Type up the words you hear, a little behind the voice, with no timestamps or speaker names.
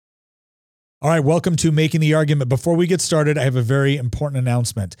All right, welcome to Making the Argument. Before we get started, I have a very important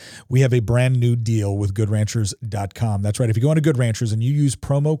announcement. We have a brand new deal with GoodRanchers.com. That's right. If you go on to Good Ranchers and you use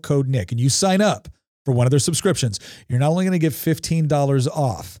promo code Nick and you sign up for one of their subscriptions, you're not only going to get $15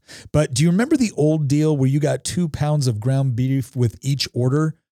 off, but do you remember the old deal where you got 2 pounds of ground beef with each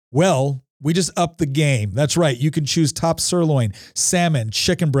order? Well, we just upped the game. That's right. You can choose top sirloin, salmon,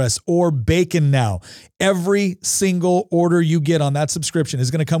 chicken breast, or bacon now. Every single order you get on that subscription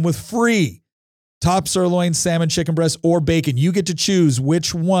is going to come with free top sirloin, salmon, chicken breast, or bacon. You get to choose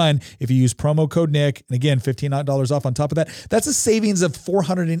which one if you use promo code Nick. And again, $15 off on top of that. That's a savings of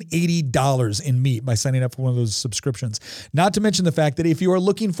 $480 in meat by signing up for one of those subscriptions. Not to mention the fact that if you are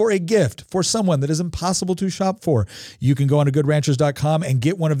looking for a gift for someone that is impossible to shop for, you can go on to GoodRanchers.com and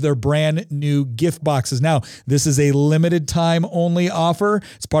get one of their brand new gift boxes. Now, this is a limited time only offer.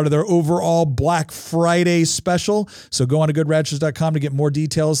 It's part of their overall Black Friday special. So go on to GoodRanchers.com to get more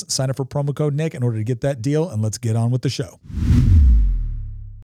details. Sign up for promo code Nick in order to get that deal, and let's get on with the show.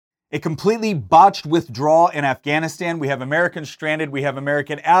 A completely botched withdrawal in Afghanistan. We have Americans stranded. We have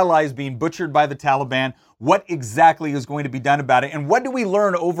American allies being butchered by the Taliban. What exactly is going to be done about it? And what do we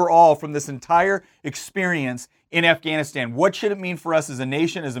learn overall from this entire experience in Afghanistan? What should it mean for us as a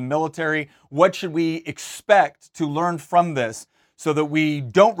nation, as a military? What should we expect to learn from this so that we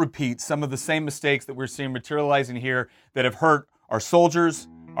don't repeat some of the same mistakes that we're seeing materializing here that have hurt our soldiers,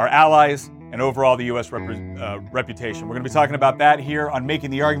 our allies, and overall the U.S. reputation? We're going to be talking about that here on Making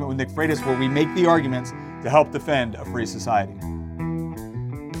the Argument with Nick Freitas, where we make the arguments to help defend a free society.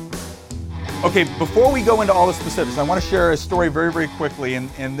 Okay, before we go into all the specifics, I want to share a story very, very quickly.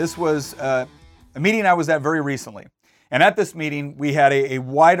 And this was a meeting I was at very recently. And at this meeting, we had a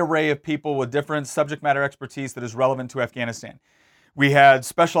wide array of people with different subject matter expertise that is relevant to Afghanistan. We had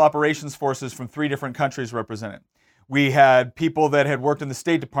special operations forces from 3 different countries represented. We had people that had worked in the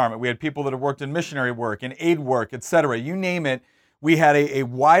State Department. We had people that had worked in missionary work, in aid work, etc. You name it. We had a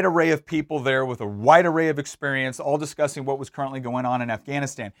wide array of people there with a wide array of experience, all discussing what was currently going on in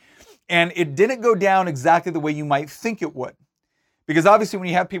Afghanistan. And it didn't go down exactly the way you might think it would. Because obviously when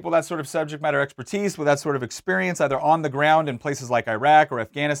you have people that sort of subject matter expertise, with that sort of experience, either on the ground in places like Iraq or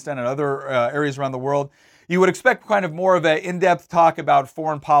Afghanistan and other areas around the world, you would expect kind of more of an in-depth talk about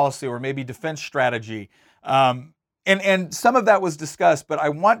foreign policy or maybe defense strategy. And some of that was discussed, but I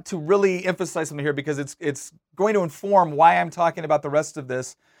want to really emphasize something here because it's going to inform why I'm talking about the rest of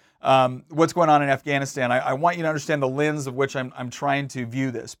this, what's going on in Afghanistan. I want you to understand the lens of which I'm trying to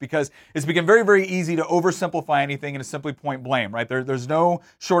view this, because it's become very, very easy to oversimplify anything and to simply point blame, right? There's no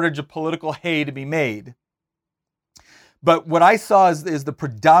shortage of political hay to be made. But what I saw is the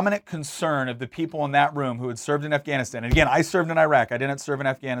predominant concern of the people in that room who had served in Afghanistan. And again, I served in Iraq. I didn't serve in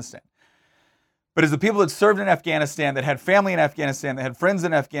Afghanistan. But as the people that served in Afghanistan, that had family in Afghanistan, that had friends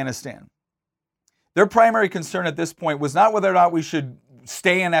in Afghanistan, their primary concern at this point was not whether or not we should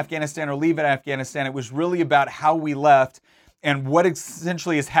stay in Afghanistan or leave in Afghanistan. It was really about how we left and what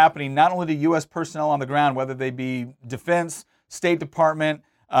essentially is happening, not only to U.S. personnel on the ground, whether they be defense, State Department,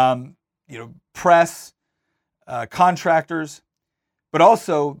 press, contractors, but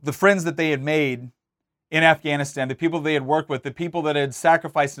also the friends that they had made in Afghanistan, the people they had worked with, the people that had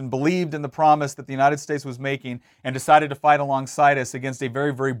sacrificed and believed in the promise that the United States was making and decided to fight alongside us against a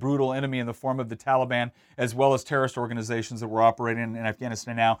very, very brutal enemy in the form of the Taliban, as well as terrorist organizations that were operating in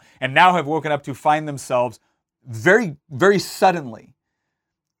Afghanistan now, and now have woken up to find themselves very, very suddenly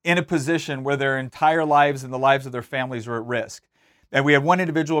in a position where their entire lives and the lives of their families are at risk. And we had one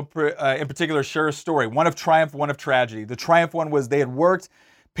individual in particular share a story, one of triumph, one of tragedy. The triumph one was they had worked.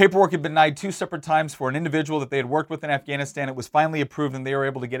 Paperwork had been denied 2 separate times for an individual that they had worked with in Afghanistan. It was finally approved and they were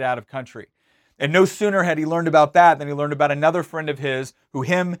able to get out of country. And no sooner had he learned about that than he learned about another friend of his who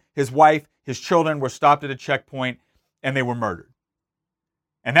his wife, his children were stopped at a checkpoint and they were murdered.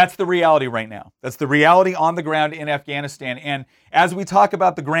 And that's the reality right now. That's the reality on the ground in Afghanistan. And as we talk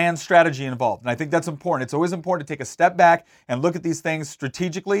about the grand strategy involved, and I think that's important, it's always important to take a step back and look at these things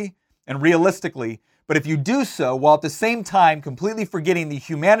strategically and realistically. But if you do so while at the same time completely forgetting the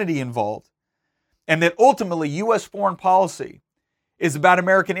humanity involved, and that ultimately U.S. foreign policy is about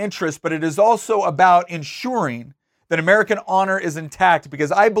American interests, but it is also about ensuring that American honor is intact, because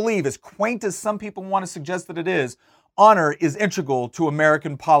I believe, as quaint as some people want to suggest that it is, honor is integral to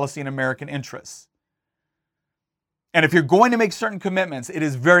American policy and American interests. And if you're going to make certain commitments, it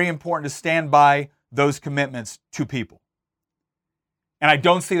is very important to stand by those commitments to people. And I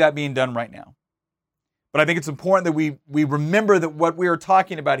don't see that being done right now. But I think it's important that we remember that what we are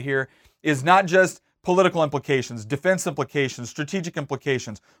talking about here is not just political implications, defense implications, strategic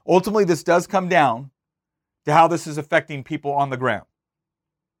implications. Ultimately, this does come down to how this is affecting people on the ground.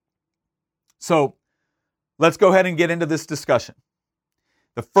 So let's go ahead and get into this discussion.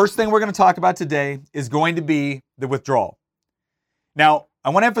 The first thing we're going to talk about today is going to be the withdrawal. Now,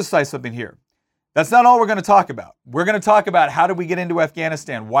 I want to emphasize something here. That's not all we're going to talk about. We're going to talk about how did we get into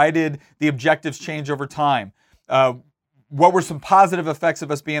Afghanistan? Why did the objectives change over time? What were some positive effects of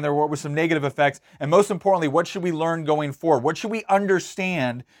us being there? What were some negative effects? And most importantly, what should we learn going forward? What should we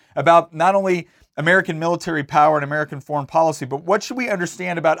understand about not only American military power and American foreign policy, but what should we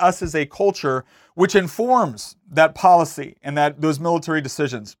understand about us as a culture which informs that policy and those military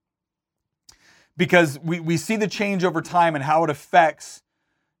decisions? Because we see the change over time and how it affects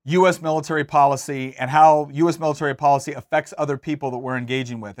U.S. military policy and how U.S. military policy affects other people that we're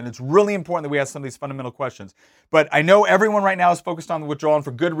engaging with. And it's really important that we ask some of these fundamental questions. But I know everyone right now is focused on the withdrawal, and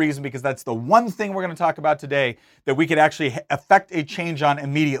for good reason, because that's the one thing we're going to talk about today that we could actually affect a change on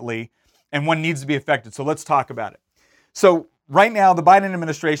immediately, and one needs to be affected. So let's talk about it. So right now, the Biden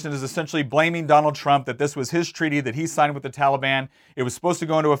administration is essentially blaming Donald Trump that this was his treaty that he signed with the Taliban. It was supposed to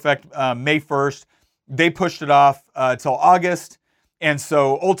go into effect May 1st. They pushed it off till August. And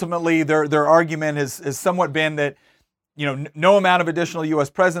so ultimately, their argument has somewhat been that, no amount of additional U.S.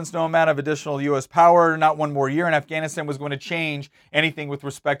 presence, no amount of additional U.S. power, not one more year in Afghanistan was going to change anything with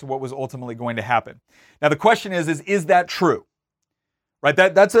respect to what was ultimately going to happen. Now, the question is that true? Right?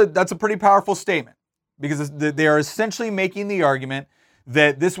 That's a pretty powerful statement, because they are essentially making the argument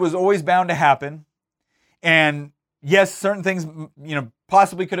that this was always bound to happen. And yes, certain things,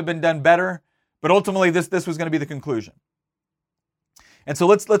 possibly could have been done better, but ultimately this was going to be the conclusion. And so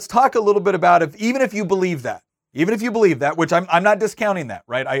let's talk a little bit about even if you believe that, which I'm not discounting that,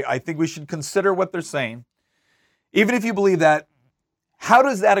 right? I think we should consider what they're saying. Even if you believe that, how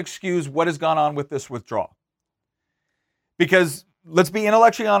does that excuse what has gone on with this withdrawal? Because let's be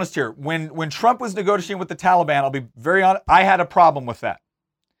intellectually honest here. When Trump was negotiating with the Taliban, I'll be very honest, I had a problem with that.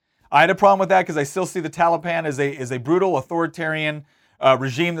 I had a problem with that because I still see the Taliban as a brutal authoritarian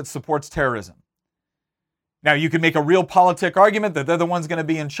regime that supports terrorism. Now, you can make a real politic argument that they're the ones going to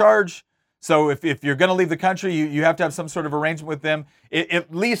be in charge. So if you're going to leave the country, you have to have some sort of arrangement with them,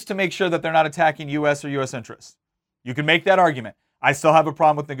 at least to make sure that they're not attacking U.S. or U.S. interests. You can make that argument. I still have a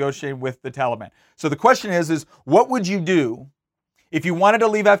problem with negotiating with the Taliban. So the question is what would you do if you wanted to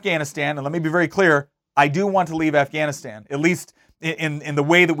leave Afghanistan? And let me be very clear, I do want to leave Afghanistan, at least in the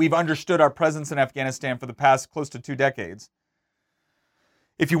way that we've understood our presence in Afghanistan for the past close to 2 decades.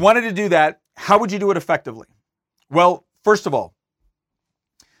 If you wanted to do that, how would you do it effectively? Well, first of all,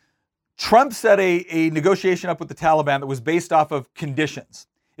 Trump set a negotiation up with the Taliban that was based off of conditions.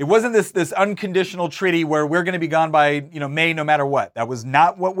 It wasn't this unconditional treaty where we're going to be gone by May no matter what. That was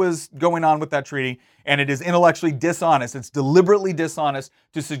not what was going on with that treaty, and it is intellectually dishonest. It's deliberately dishonest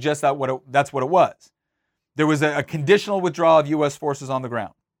to suggest that's what it was. There was a conditional withdrawal of U.S. forces on the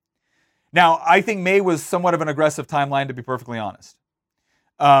ground. Now, I think May was somewhat of an aggressive timeline, to be perfectly honest.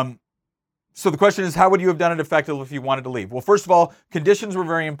 So the question is, how would you have done it effectively if you wanted to leave? Well, first of all, conditions were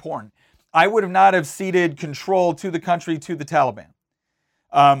very important. I would have not have ceded control to the country to the Taliban.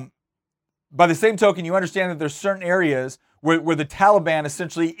 By the same token, you understand that there's certain areas where the Taliban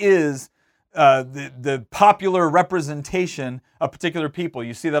essentially is the popular representation of particular people.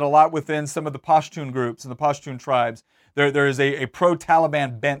 You see that a lot within some of the Pashtun groups and the Pashtun tribes. There is a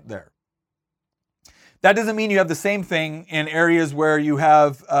pro-Taliban bent there. That doesn't mean you have the same thing in areas where you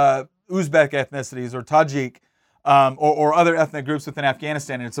have Uzbek ethnicities or Tajik or other ethnic groups within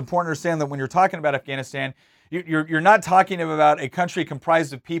Afghanistan. And it's important to understand that when you're talking about Afghanistan, you're not talking about a country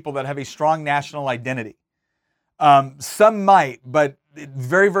comprised of people that have a strong national identity. Some might, but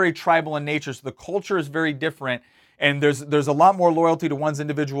very, very tribal in nature. So the culture is very different. And there's a lot more loyalty to one's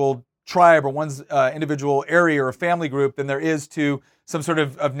individual tribe or one's individual area or family group than there is to some sort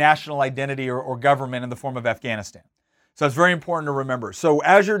of national identity or government in the form of Afghanistan. So it's very important to remember. So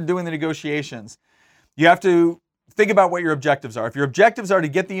as you're doing the negotiations, you have to think about what your objectives are. If your objectives are to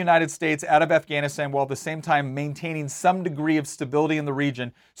get the United States out of Afghanistan while at the same time maintaining some degree of stability in the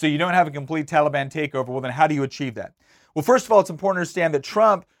region so you don't have a complete Taliban takeover, well, then how do you achieve that? Well, first of all, it's important to understand that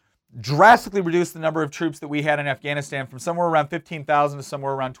Trump drastically reduced the number of troops that we had in Afghanistan from somewhere around 15,000 to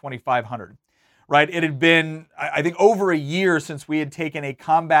somewhere around 2,500. Right? It had been, I think, over a year since we had taken a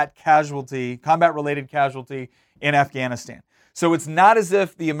combat-related casualty in Afghanistan. So it's not as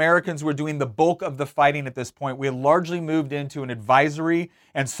if the Americans were doing the bulk of the fighting at this point. We had largely moved into an advisory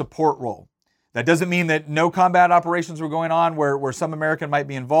and support role. That doesn't mean that no combat operations were going on where some American might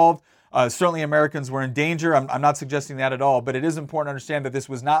be involved. Certainly Americans were in danger. I'm not suggesting that at all, but it is important to understand that this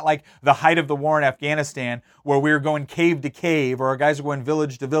was not like the height of the war in Afghanistan where we were going cave to cave or our guys were going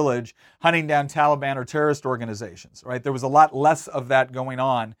village to village hunting down Taliban or terrorist organizations, right? There was a lot less of that going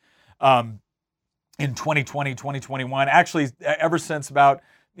on in 2020, 2021. Actually, ever since about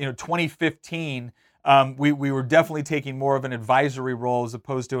 2015, we were definitely taking more of an advisory role as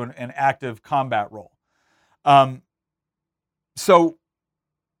opposed to an active combat role. So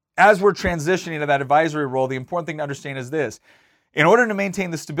as we're transitioning to that advisory role, the important thing to understand is this. In order to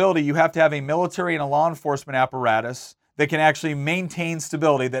maintain the stability, you have to have a military and a law enforcement apparatus that can actually maintain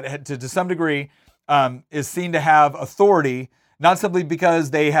stability, that to some degree is seen to have authority, not simply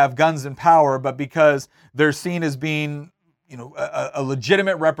because they have guns and power, but because they're seen as being a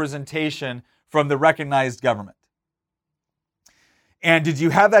legitimate representation from the recognized government. And did you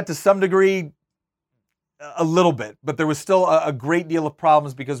have that to some degree? A little bit, but there was still a great deal of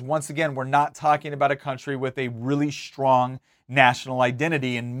problems because, once again, we're not talking about a country with a really strong national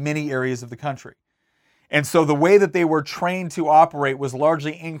identity in many areas of the country. And so the way that they were trained to operate was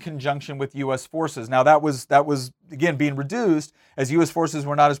largely in conjunction with U.S. forces. Now, that was again, being reduced as U.S. forces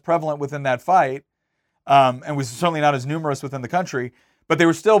were not as prevalent within that fight, and was certainly not as numerous within the country, but they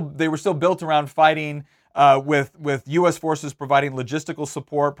were still built around fighting with U.S. forces providing logistical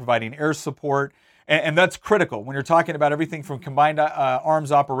support, providing air support. And that's critical when you're talking about everything from combined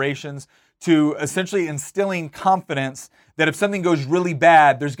arms operations to essentially instilling confidence that if something goes really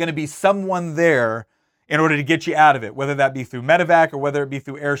bad, there's going to be someone there in order to get you out of it, whether that be through medevac or whether it be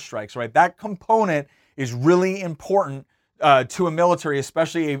through airstrikes, right? That component is really important to a military,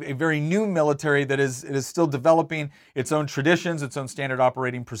 especially a very new military that is still developing its own traditions, its own standard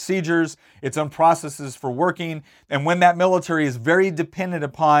operating procedures, its own processes for working. And when that military is very dependent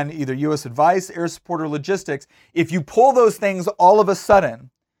upon either U.S. advice, air support, or logistics, if you pull those things all of a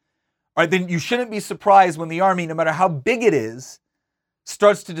sudden, all right, then you shouldn't be surprised when the Army, no matter how big it is,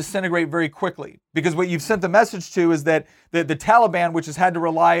 starts to disintegrate very quickly. Because what you've sent the message to is that the Taliban, which has had to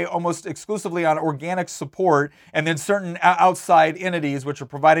rely almost exclusively on organic support, and then certain outside entities which are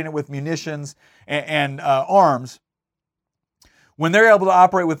providing it with munitions and arms, when they're able to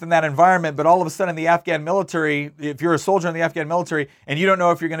operate within that environment, but all of a sudden the Afghan military, if you're a soldier in the Afghan military and you don't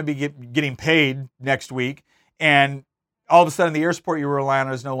know if you're going to be getting paid next week, and all of a sudden the air support you were relying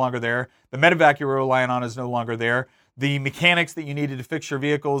on is no longer there, the medevac you were relying on is no longer there, the mechanics that you needed to fix your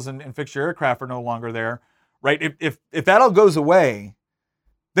vehicles and fix your aircraft are no longer there, right? If that all goes away,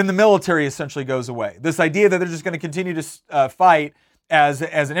 then the military essentially goes away. This idea that they're just going to continue to fight as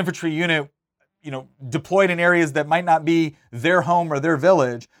an infantry unit, deployed in areas that might not be their home or their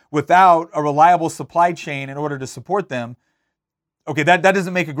village without a reliable supply chain in order to support them, okay, that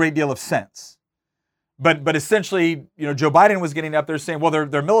doesn't make a great deal of sense. But essentially, Joe Biden was getting up there saying, well,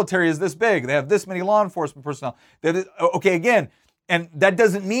 their military is this big. They have this many law enforcement personnel. Okay, again, and that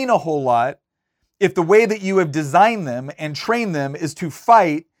doesn't mean a whole lot if the way that you have designed them and trained them is to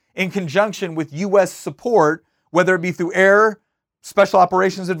fight in conjunction with U.S. support, whether it be through air, special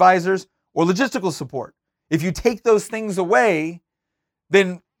operations advisors, or logistical support. If you take those things away,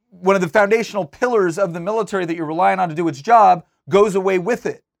 then one of the foundational pillars of the military that you're relying on to do its job goes away with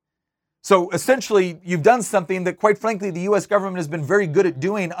it. So essentially, you've done something that, quite frankly, the U.S. government has been very good at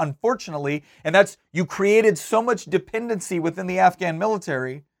doing, unfortunately, and that's you created so much dependency within the Afghan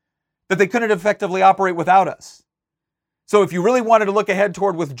military that they couldn't effectively operate without us. So if you really wanted to look ahead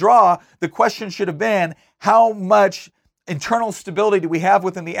toward withdrawal, the question should have been, how much internal stability do we have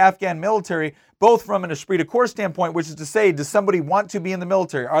within the Afghan military, both from an esprit de corps standpoint, which is to say, does somebody want to be in the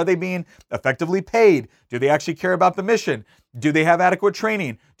military? Are they being effectively paid? Do they actually care about the mission? Do they have adequate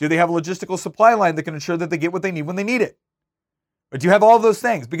training? Do they have a logistical supply line that can ensure that they get what they need when they need it? But do you have all those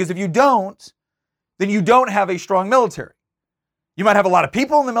things? Because if you don't, then you don't have a strong military. You might have a lot of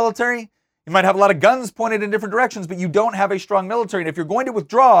people in the military. You might have a lot of guns pointed in different directions, but you don't have a strong military. And if you're going to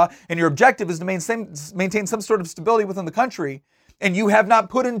withdraw and your objective is to maintain some sort of stability within the country, and you have not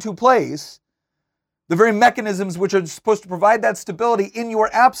put into place the very mechanisms which are supposed to provide that stability in your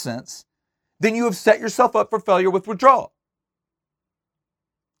absence, then you have set yourself up for failure with withdrawal.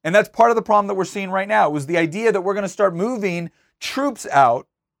 And that's part of the problem that we're seeing right now, was the idea that we're going to start moving troops out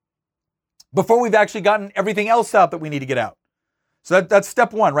before we've actually gotten everything else out that we need to get out. So that's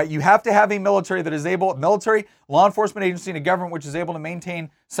step one, right? You have to have a military that is able, military, law enforcement agency, and a government which is able to maintain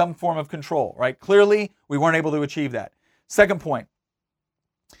some form of control, right? Clearly, we weren't able to achieve that. Second point,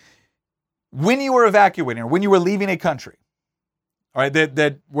 when you were evacuating or when you were leaving a country, all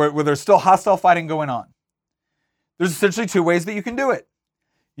right, where there's still hostile fighting going on, there's essentially two ways that you can do it.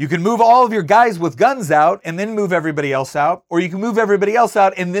 You can move all of your guys with guns out and then move everybody else out, or you can move everybody else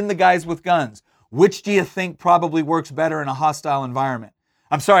out and then the guys with guns. Which do you think probably works better in a hostile environment?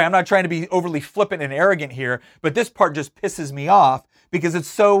 I'm sorry, I'm not trying to be overly flippant and arrogant here, but this part just pisses me off because it's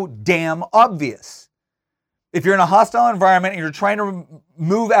so damn obvious. If you're in a hostile environment and you're trying to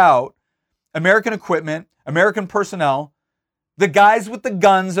move out American equipment, American personnel, the guys with the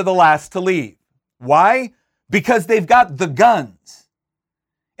guns are the last to leave. Why? Because they've got the guns.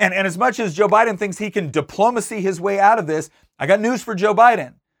 And as much as Joe Biden thinks he can diplomacy his way out of this, I got news for Joe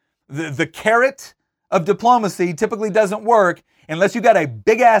Biden. The carrot of diplomacy typically doesn't work unless you got a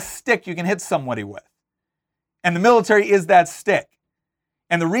big-ass stick you can hit somebody with. And the military is that stick.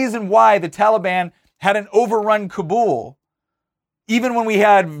 And the reason why the Taliban hadn't overrun Kabul, even when we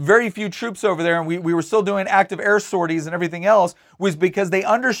had very few troops over there and we were still doing active air sorties and everything else, was because they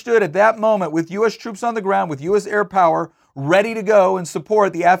understood at that moment, with U.S. troops on the ground, with U.S. air power ready to go and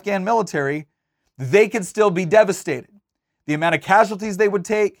support the Afghan military, they could still be devastated. The amount of casualties they would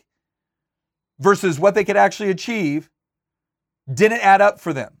take versus what they could actually achieve didn't add up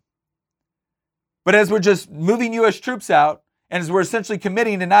for them. But as we're just moving U.S. troops out, and as we're essentially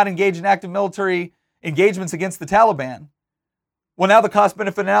committing to not engage in active military engagements against the Taliban, well, now the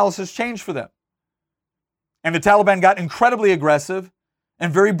cost-benefit analysis changed for them. And the Taliban got incredibly aggressive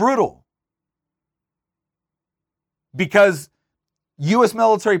and very brutal. Because U.S.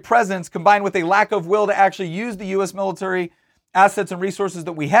 military presence combined with a lack of will to actually use the U.S. military assets and resources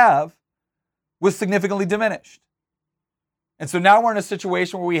that we have was significantly diminished. And so now we're in a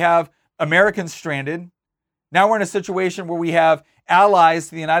situation where we have Americans stranded. Now we're in a situation where we have allies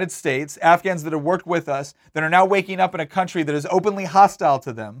to the United States, Afghans that have worked with us, that are now waking up in a country that is openly hostile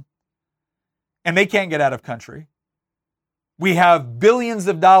to them, and they can't get out of country. We have billions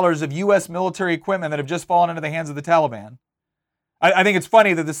of dollars of U.S. military equipment that have just fallen into the hands of the Taliban. I think it's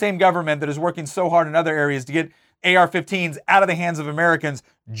funny that the same government that is working so hard in other areas to get AR-15s out of the hands of Americans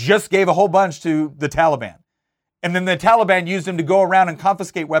just gave a whole bunch to the Taliban. And then the Taliban used them to go around and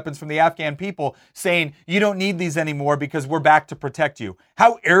confiscate weapons from the Afghan people, saying, you don't need these anymore because we're back to protect you.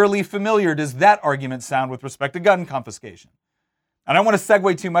 How eerily familiar does that argument sound with respect to gun confiscation? I don't want to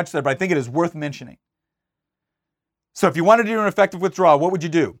segue too much there, but I think it is worth mentioning. So if you wanted to do an effective withdrawal, what would you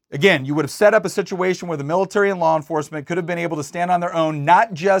do? Again, you would have set up a situation where the military and law enforcement could have been able to stand on their own,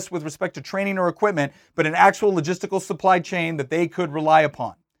 not just with respect to training or equipment, but an actual logistical supply chain that they could rely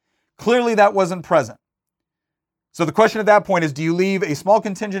upon. Clearly, that wasn't present. So the question at that point is, do you leave a small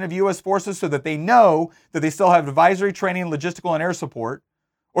contingent of U.S. forces so that they know that they still have advisory, training, logistical, and air support?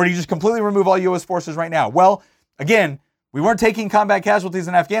 Or do you just completely remove all U.S. forces right now? Well, again, we weren't taking combat casualties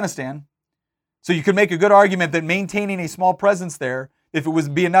in Afghanistan. So you could make a good argument that maintaining a small presence there, if it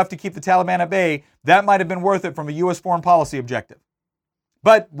would be enough to keep the Taliban at bay, that might have been worth it from a U.S. foreign policy objective.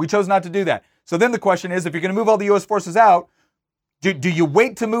 But we chose not to do that. So then the question is, if you're going to move all the U.S. forces out, do you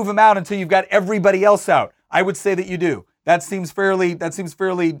wait to move them out until you've got everybody else out? I would say that you do. That seems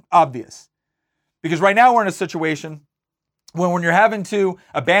fairly obvious. Because right now we're in a situation when you're having to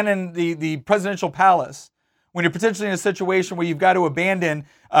abandon the presidential palace, when you're potentially in a situation where you've got to abandon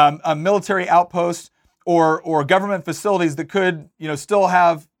a military outpost or government facilities that could, still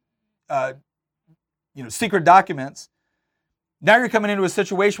have, secret documents. Now you're coming into a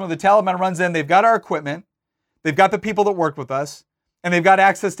situation where the Taliban runs in, they've got our equipment, they've got the people that work with us, and they've got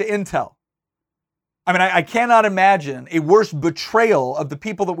access to intel. I mean, I cannot imagine a worse betrayal of the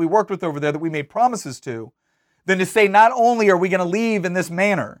people that we worked with over there that we made promises to than to say, not only are we going to leave in this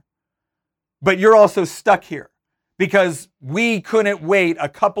manner, but you're also stuck here because we couldn't wait a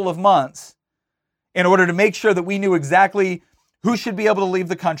couple of months in order to make sure that we knew exactly who should be able to leave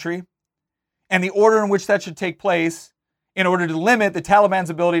the country and the order in which that should take place in order to limit the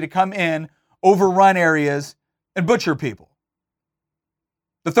Taliban's ability to come in, overrun areas, and butcher people.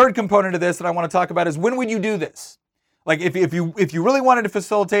 The third component of this that I want to talk about is, when would you do this? Like if you really wanted to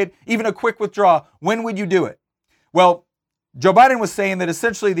facilitate even a quick withdrawal, when would you do it? Well, Joe Biden was saying that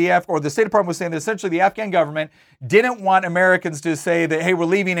essentially the State Department was saying that essentially the Afghan government didn't want Americans to say that, hey, we're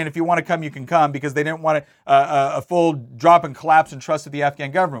leaving, and if you want to come, you can come, because they didn't want a full drop and collapse in trust of the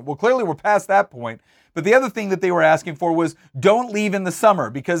Afghan government. Well, clearly we're past that point. But the other thing that they were asking for was, don't leave in the summer,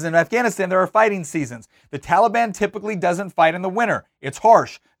 because in Afghanistan there are fighting seasons. The Taliban typically doesn't fight in the winter. It's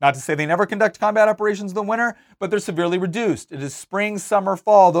harsh. Not to say they never conduct combat operations in the winter, but they're severely reduced. It is spring, summer,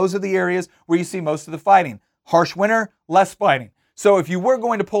 fall. Those are the areas where you see most of the fighting. Harsh winter, less fighting. So if you were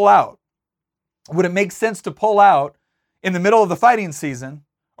going to pull out, would it make sense to pull out in the middle of the fighting season,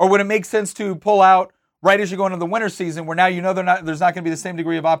 or would it make sense to pull out right as you go into the winter season, where now there's not going to be the same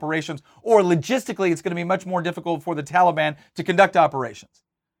degree of operations, or logistically it's going to be much more difficult for the Taliban to conduct operations?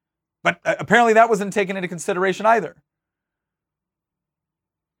 But apparently that wasn't taken into consideration either.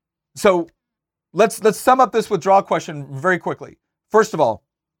 So let's sum up this withdrawal question very quickly. First of all,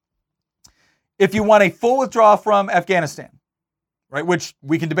 if you want a full withdrawal from Afghanistan, right? Which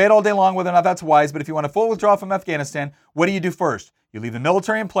we can debate all day long whether or not that's wise, but if you want to full withdraw from Afghanistan, what do you do first? You leave the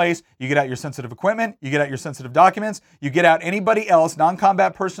military in place, you get out your sensitive equipment, you get out your sensitive documents, you get out anybody else,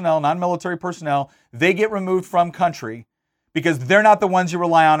 non-combat personnel, non-military personnel, they get removed from country because they're not the ones you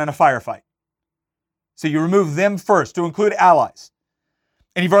rely on in a firefight. So you remove them first, to include allies.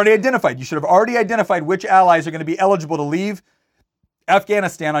 And you've already identified, you should have already identified which allies are going to be eligible to leave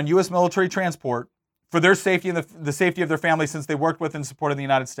Afghanistan on U.S. military transport for their safety and the safety of their families since they worked with and supported the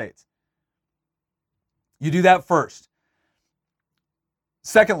United States. You do that first.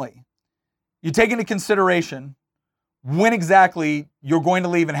 Secondly, you take into consideration when exactly you're going to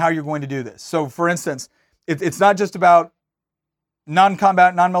leave and how you're going to do this. So, for instance, it's not just about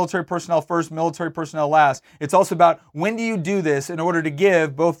non-combat, non-military personnel first, military personnel last. It's also about when do you do this in order to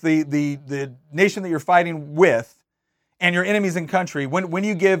give both the nation that you're fighting with and your enemies in country, when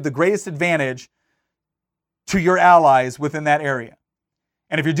you give the greatest advantage to your allies within that area.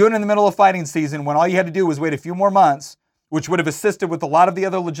 And if you're doing it in the middle of fighting season, when all you had to do was wait a few more months, which would have assisted with a lot of the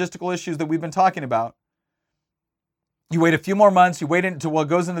other logistical issues that we've been talking about, you wait a few more months, you wait until it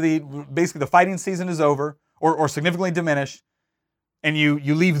goes into basically the fighting season is over or significantly diminished, and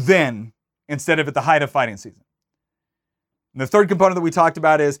you leave then instead of at the height of fighting season. And the third component that we talked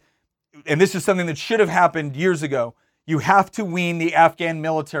about is, and this is something that should have happened years ago, you have to wean the Afghan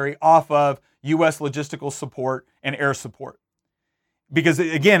military off of U.S. logistical support and air support. Because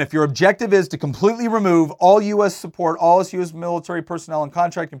again, if your objective is to completely remove all U.S. support, all U.S. military personnel and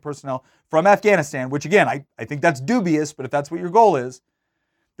contracting personnel from Afghanistan, which again, I think that's dubious, but if that's what your goal is,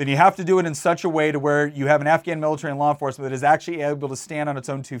 then you have to do it in such a way to where you have an Afghan military and law enforcement that is actually able to stand on its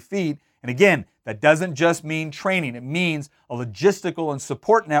own 2 feet. And again, that doesn't just mean training. It means a logistical and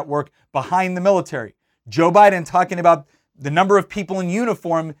support network behind the military. Joe Biden talking about the number of people in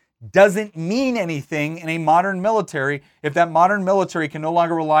uniform doesn't mean anything in a modern military if that modern military can no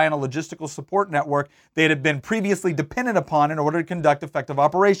longer rely on a logistical support network they had been previously dependent upon in order to conduct effective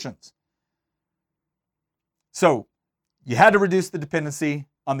operations. So you had to reduce the dependency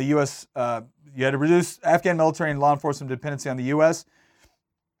on the U.S. You had to reduce Afghan military and law enforcement dependency on the U.S.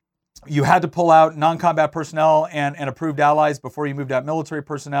 You had to pull out non-combat personnel and approved allies before you moved out military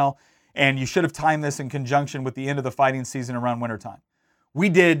personnel. And you should have timed this in conjunction with the end of the fighting season around wintertime. We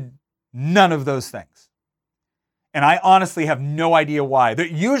did none of those things. And I honestly have no idea why.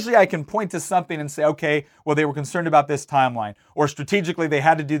 Usually I can point to something and say, okay, well, they were concerned about this timeline, or strategically they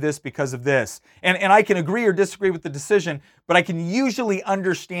had to do this because of this. And I can agree or disagree with the decision, but I can usually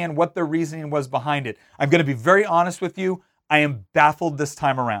understand what the reasoning was behind it. I'm going to be very honest with you. I am baffled this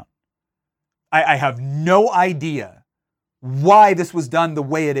time around. I have no idea why this was done the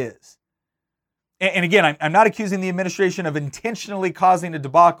way it is. And again, I'm not accusing the administration of intentionally causing a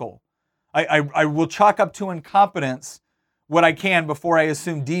debacle. I will chalk up to incompetence what I can before I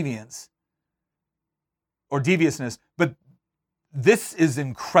assume deviance or deviousness. But this is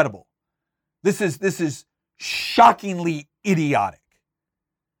incredible. This is shockingly idiotic.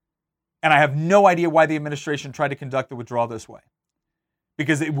 And I have no idea why the administration tried to conduct the withdrawal this way.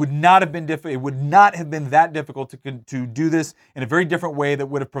 Because it would not have been it would not have been that difficult to do this in a very different way that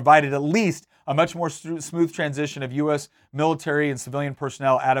would have provided at least a much more smooth transition of U.S. military and civilian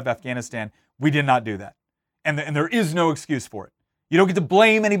personnel out of Afghanistan. We did not do that. And there is no excuse for it. You don't get to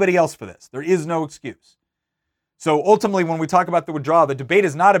blame anybody else for this. There is no excuse. So ultimately, when we talk about the withdrawal, the debate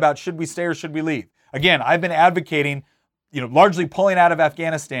is not about should we stay or should we leave. Again, I've been advocating, largely pulling out of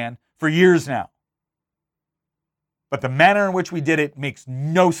Afghanistan for years now. But the manner in which we did it makes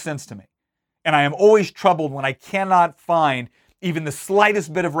no sense to me. And I am always troubled when I cannot find even the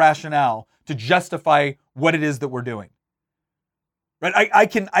slightest bit of rationale to justify what it is that we're doing. Right? I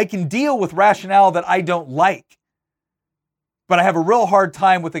can deal with rationale that I don't like, but I have a real hard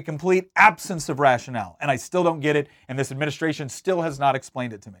time with a complete absence of rationale, and I still don't get it, and this administration still has not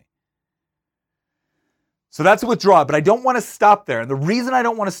explained it to me. So that's a withdrawal, but I don't want to stop there. And the reason I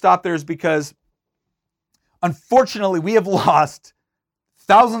don't want to stop there is because unfortunately, we have lost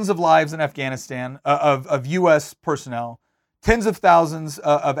thousands of lives in Afghanistan of U.S. personnel, tens of thousands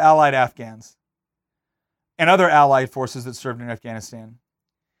of allied Afghans and other allied forces that served in Afghanistan.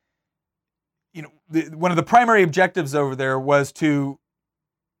 One of the primary objectives over there was to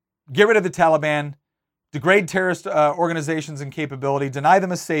get rid of the Taliban, degrade terrorist organizations and capability, deny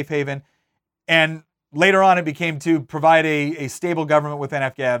them a safe haven, and later on it became to provide a stable government within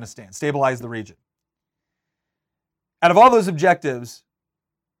Afghanistan, stabilize the region. Out of all those objectives,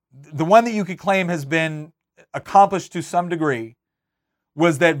 the one that you could claim has been accomplished to some degree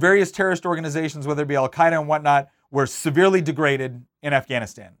was that various terrorist organizations, whether it be Al-Qaeda and whatnot, were severely degraded in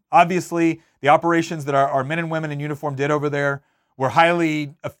Afghanistan. Obviously, the operations that our men and women in uniform did over there were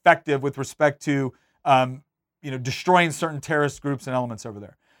highly effective with respect to destroying certain terrorist groups and elements over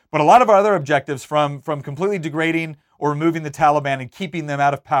there. But a lot of our other objectives, from completely degrading or removing the Taliban and keeping them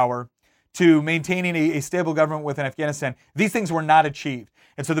out of power to maintaining a stable government within Afghanistan, these things were not achieved.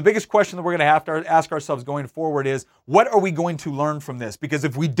 And so the biggest question that we're going to have to ask ourselves going forward is, what are we going to learn from this? Because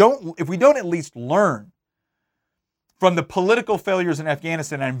if we don't at least learn from the political failures in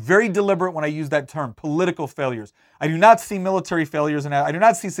Afghanistan, and I'm very deliberate when I use that term, political failures. I do not see military failures, and I do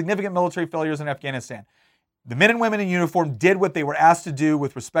not see significant military failures in Afghanistan. The men and women in uniform did what they were asked to do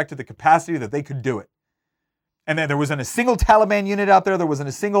with respect to the capacity that they could do it. And then there wasn't a single Taliban unit out there. There wasn't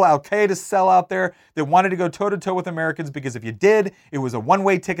a single Al-Qaeda cell out there that wanted to go toe-to-toe with Americans, because if you did, it was a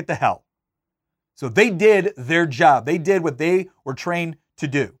one-way ticket to hell. So they did their job. They did what they were trained to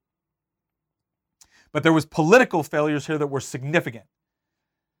do. But there was political failures here that were significant.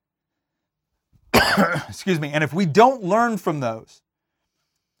 Excuse me. And if we don't learn from those,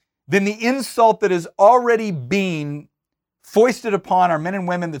 then the insult that is already being foisted upon our men and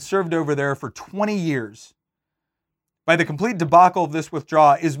women that served over there for 20 years by the complete debacle of this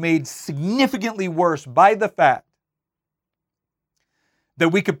withdrawal is made significantly worse by the fact that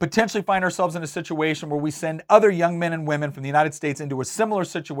we could potentially find ourselves in a situation where we send other young men and women from the United States into a similar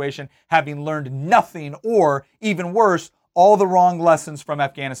situation, having learned nothing, or even worse, all the wrong lessons from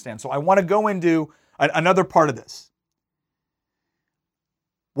Afghanistan. So I want to go into another part of this.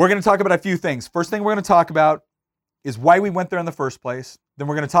 We're going to talk about a few things. First thing we're going to talk about is why we went there in the first place. Then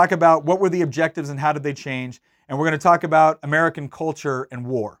we're going to talk about what were the objectives and how did they change. And we're going to talk about American culture and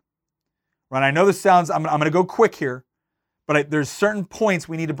war. Right? I know this sounds, I'm going to go quick here, but there's certain points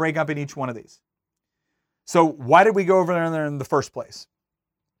we need to break up in each one of these. So why did we go over there in the first place?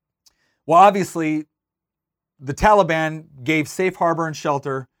 Well, obviously, the Taliban gave safe harbor and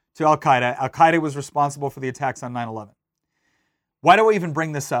shelter to Al-Qaeda. Al-Qaeda was responsible for the attacks on 9/11. Why do I even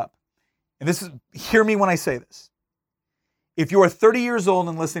bring this up? And hear me when I say this. If you are 30 years old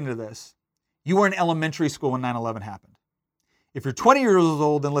and listening to this, you were in elementary school when 9/11 happened. If you're 20 years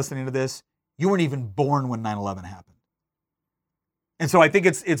old and listening to this, you weren't even born when 9/11 happened. And so I think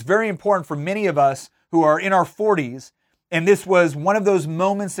it's very important for many of us who are in our 40s, and this was one of those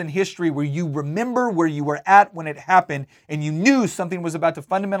moments in history where you remember where you were at when it happened, and you knew something was about to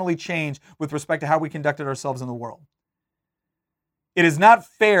fundamentally change with respect to how we conducted ourselves in the world. It is not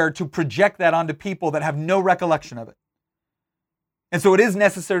fair to project that onto people that have no recollection of it. And so it is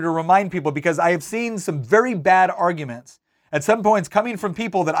necessary to remind people, because I have seen some very bad arguments at some points coming from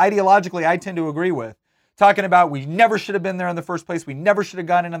people that ideologically I tend to agree with, talking about we never should have been there in the first place, we never should have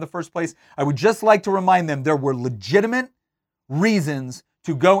gotten in the first place. I would just like to remind them there were legitimate reasons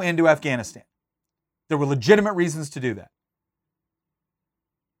to go into Afghanistan. There were legitimate reasons to do that,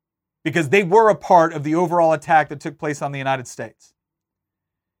 because they were a part of the overall attack that took place on the United States.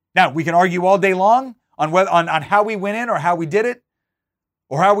 Now, we can argue all day long on how we went in or how we did it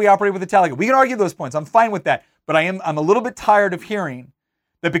or how we operate with the Taliban. We can argue those points. I'm fine with that. But I'm a little bit tired of hearing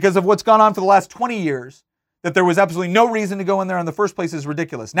that because of what's gone on for the last 20 years, that there was absolutely no reason to go in there in the first place is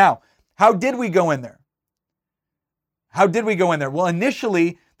ridiculous. Now, how did we go in there? How did we go in there? Well,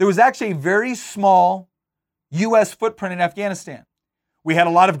 initially, there was actually a very small U.S. footprint in Afghanistan. We had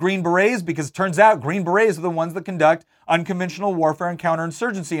a lot of Green Berets, because it turns out Green Berets are the ones that conduct unconventional warfare and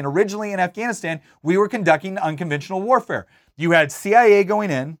counterinsurgency. And originally in Afghanistan, we were conducting unconventional warfare. You had CIA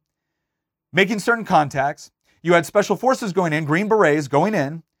going in, making certain contacts. You had special forces going in, Green Berets going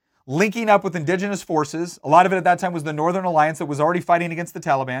in, linking up with indigenous forces. A lot of it at that time was the Northern Alliance that was already fighting against the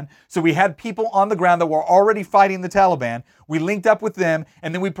Taliban. So we had people on the ground that were already fighting the Taliban. We linked up with them,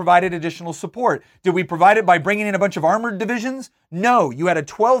 and then we provided additional support. Did we provide it by bringing in a bunch of armored divisions? No. You had a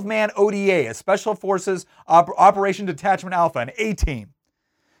 12-man ODA, a Special Forces Operation Detachment Alpha, an A-team,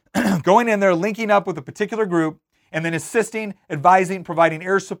 going in there, linking up with a particular group, and then assisting, advising, providing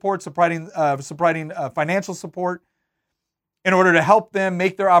air support, providing financial support, in order to help them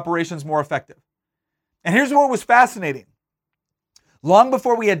make their operations more effective. And here's what was fascinating. Long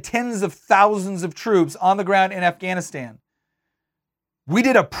before we had tens of thousands of troops on the ground in Afghanistan, we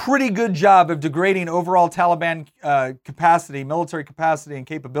did a pretty good job of degrading overall Taliban capacity, military capacity and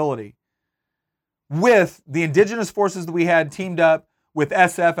capability, with the indigenous forces that we had teamed up with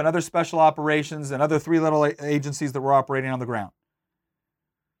SF and other special operations and other three little agencies that were operating on the ground.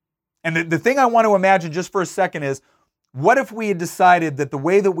 And the thing I want to imagine just for a second is, what if we had decided that the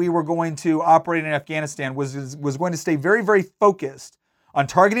way that we were going to operate in Afghanistan was going to stay very, very focused on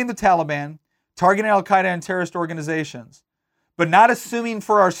targeting the Taliban, targeting Al-Qaeda and terrorist organizations, but not assuming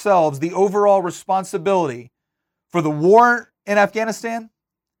for ourselves the overall responsibility for the war in Afghanistan,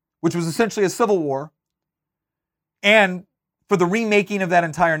 which was essentially a civil war, and for the remaking of that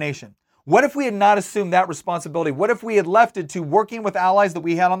entire nation? What if we had not assumed that responsibility? What if we had left it to working with allies that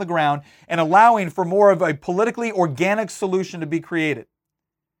we had on the ground and allowing for more of a politically organic solution to be created?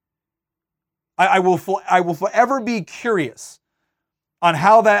 I will forever be curious on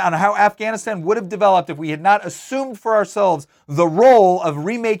how Afghanistan would have developed if we had not assumed for ourselves the role of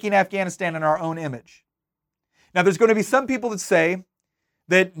remaking Afghanistan in our own image. Now, there's going to be some people that say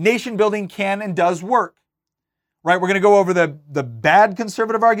that nation building can and does work. Right? We're going to go over the bad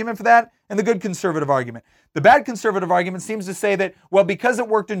conservative argument for that and the good conservative argument. The bad conservative argument seems to say that, well, because it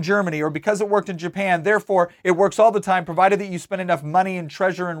worked in Germany or because it worked in Japan, therefore it works all the time, provided that you spend enough money and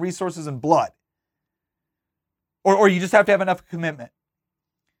treasure and resources and blood. Or you just have to have enough commitment.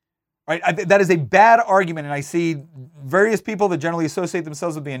 Right? That is a bad argument, and I see various people that generally associate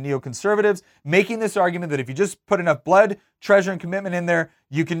themselves with being neoconservatives making this argument that if you just put enough blood, treasure, and commitment in there,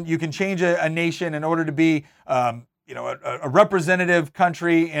 you can change a nation in order to be a representative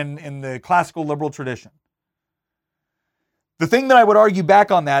country in the classical liberal tradition. The thing that I would argue back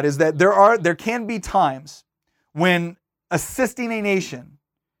on that is that there can be times when assisting a nation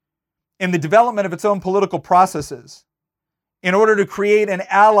in the development of its own political processes in order to create an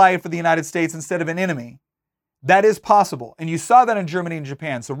ally for the United States instead of an enemy, that is possible. And you saw that in Germany and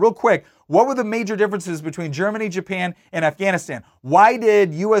Japan. So real quick, what were the major differences between Germany, Japan, and Afghanistan? Why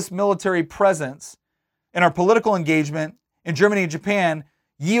did U.S. military presence and our political engagement in Germany and Japan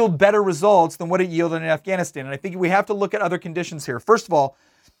yield better results than what it yielded in Afghanistan? And I think we have to look at other conditions here. First of all,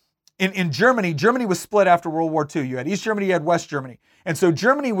 in Germany was split after World War II. You had East Germany, you had West Germany. And so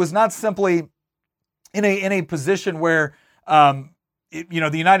Germany was not simply in a position where the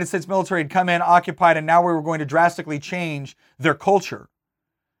United States military had come in, occupied, and now we were going to drastically change their culture.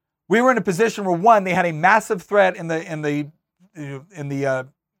 We were in a position where, one, they had a massive threat in the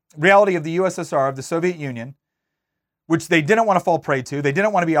reality of the USSR, of the Soviet Union, which they didn't want to fall prey to. They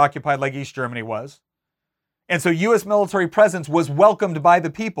didn't want to be occupied like East Germany was. And so U.S. military presence was welcomed by the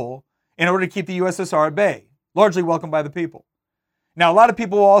people in order to keep the USSR at bay, largely welcomed by the people. Now, a lot of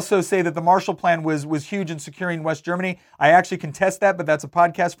people will also say that the Marshall Plan was huge in securing West Germany. I actually contest that, but that's a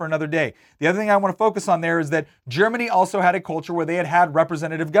podcast for another day. The other thing I want to focus on there is that Germany also had a culture where they had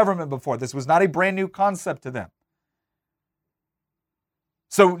representative government before. This was not a brand new concept to them.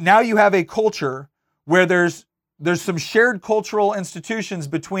 So now you have a culture where there's some shared cultural institutions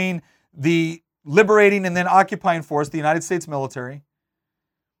between the liberating and then occupying force, the United States military,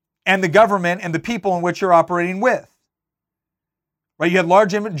 and the government and the people in which you're operating with. Right? You had large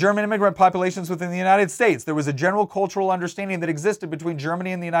German immigrant populations within the United States. There was a general cultural understanding that existed between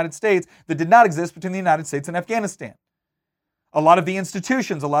Germany and the United States that did not exist between the United States and Afghanistan. A lot of the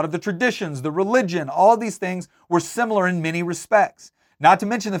institutions, a lot of the traditions, the religion, all of these things were similar in many respects. Not to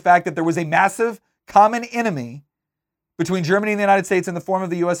mention the fact that there was a massive common enemy between Germany and the United States in the form of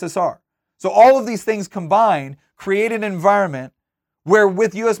the USSR. So all of these things combined created an environment where,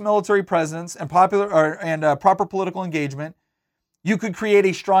 with U.S. military presence and proper political engagement, you could create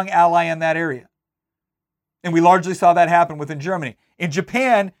a strong ally in that area. And we largely saw that happen within Germany. In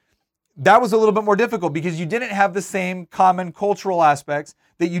Japan, that was a little bit more difficult because you didn't have the same common cultural aspects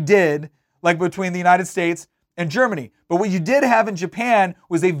that you did like between the United States and Germany. But what you did have in Japan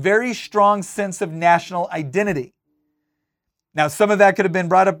was a very strong sense of national identity. Now, some of that could have been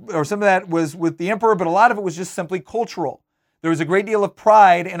brought up, or some of that was with the emperor, but a lot of it was just simply cultural. There was a great deal of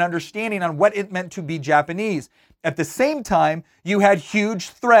pride and understanding on what it meant to be Japanese. At the same time, you had huge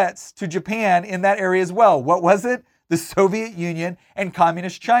threats to Japan in that area as well. What was it? The Soviet Union and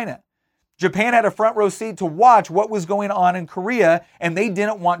Communist China. Japan had a front row seat to watch what was going on in Korea, and they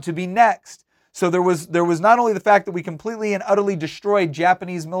didn't want to be next. So there was not only the fact that we completely and utterly destroyed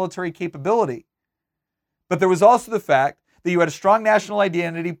Japanese military capability, but there was also the fact that you had a strong national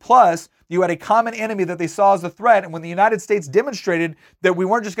identity, plus you had a common enemy that they saw as a threat. And when the United States demonstrated that we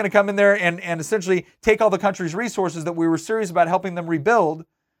weren't just going to come in there and essentially take all the country's resources, that we were serious about helping them rebuild,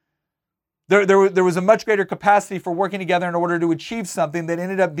 there was a much greater capacity for working together in order to achieve something that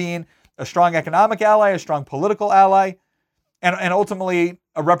ended up being a strong economic ally, a strong political ally, and ultimately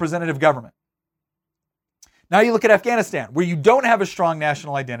a representative government. Now you look at Afghanistan, where you don't have a strong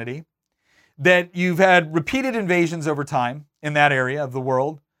national identity, that you've had repeated invasions over time in that area of the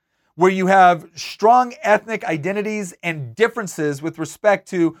world, where you have strong ethnic identities and differences with respect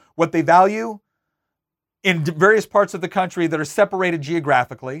to what they value in various parts of the country that are separated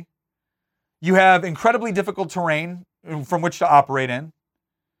geographically. You have incredibly difficult terrain from which to operate in.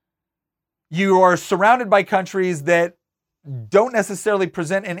 You are surrounded by countries that don't necessarily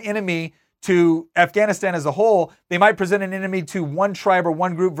present an enemy to Afghanistan as a whole. They might present an enemy to one tribe or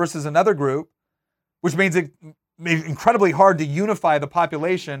one group versus another group, which means it incredibly hard to unify the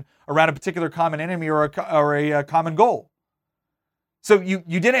population around a particular common enemy or a common goal. So you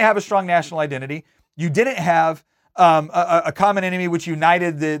didn't have a strong national identity. You didn't have a common enemy which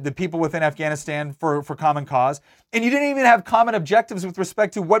united the people within Afghanistan for common cause. And you didn't even have common objectives with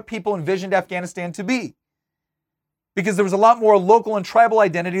respect to what people envisioned Afghanistan to be. Because there was a lot more local and tribal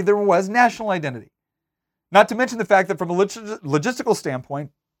identity than there was national identity. Not to mention the fact that from a logistical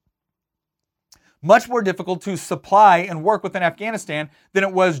standpoint, much more difficult to supply and work within Afghanistan than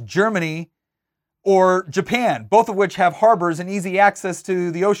it was Germany or Japan, both of which have harbors and easy access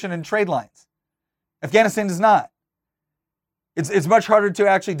to the ocean and trade lines. Afghanistan does not. It's much harder to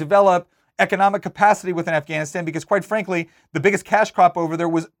actually develop economic capacity within Afghanistan because, quite frankly, the biggest cash crop over there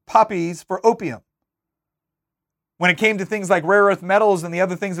was poppies for opium. When it came to things like rare earth metals and the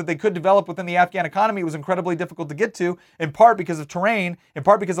other things that they could develop within the Afghan economy, it was incredibly difficult to get to, in part because of terrain, in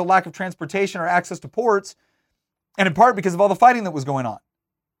part because of lack of transportation or access to ports, and in part because of all the fighting that was going on.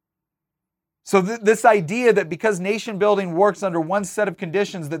 So this idea that because nation building works under one set of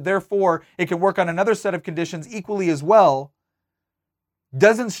conditions, that therefore it can work on another set of conditions equally as well,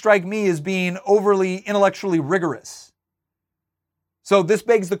 doesn't strike me as being overly intellectually rigorous. So this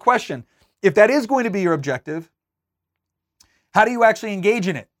begs the question, if that is going to be your objective, how do you actually engage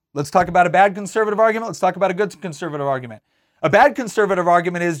in it? Let's talk about a bad conservative argument. Let's talk about a good conservative argument. A bad conservative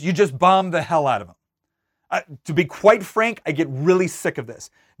argument is you just bomb the hell out of them. To be quite frank, I get really sick of this.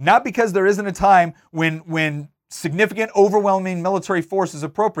 Not because there isn't a time when significant, overwhelming military force is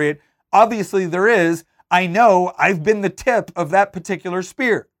appropriate. Obviously there is. I know I've been the tip of that particular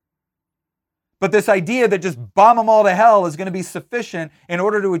spear. But this idea that just bomb them all to hell is going to be sufficient in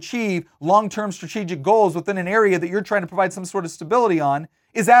order to achieve long-term strategic goals within an area that you're trying to provide some sort of stability on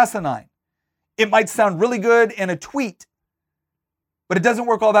is asinine. It might sound really good in a tweet, but it doesn't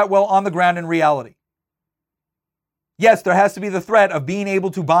work all that well on the ground in reality. Yes, there has to be the threat of being able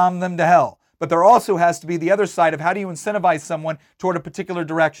to bomb them to hell, but there also has to be the other side of how do you incentivize someone toward a particular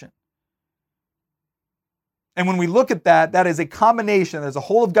direction. And when we look at that, that is a combination, there's a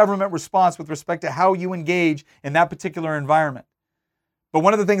whole of government response with respect to how you engage in that particular environment. But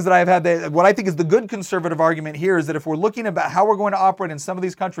one of the things that I've had, what I think is the good conservative argument here is that if we're looking about how we're going to operate in some of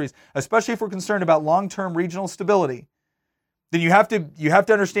these countries, especially if we're concerned about long-term regional stability, then you have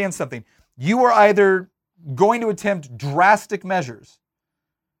to understand something. You are either going to attempt drastic measures,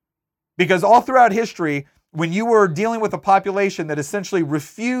 because all throughout history, when you were dealing with a population that essentially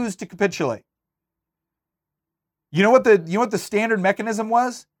refused to capitulate, you know what the standard mechanism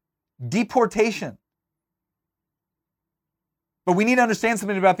was? Deportation. But we need to understand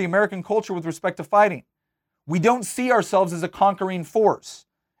something about the American culture with respect to fighting. We don't see ourselves as a conquering force.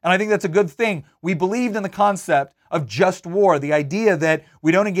 And I think that's a good thing. We believed in the concept of just war, the idea that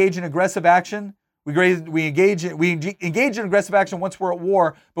we don't engage in aggressive action. We engage in aggressive action once we're at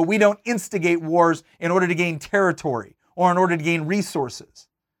war, but we don't instigate wars in order to gain territory or in order to gain resources.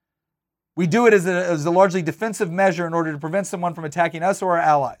 We do it as a largely defensive measure in order to prevent someone from attacking us or our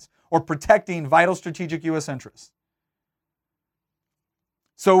allies or protecting vital strategic U.S. interests.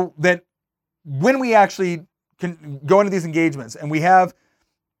 So that when we actually can go into these engagements and we have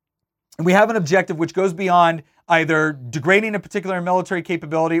an objective which goes beyond either degrading a particular military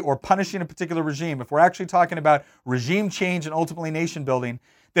capability or punishing a particular regime, if we're actually talking about regime change and ultimately nation building,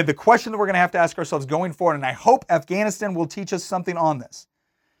 then the question that we're going to have to ask ourselves going forward, and I hope Afghanistan will teach us something on this,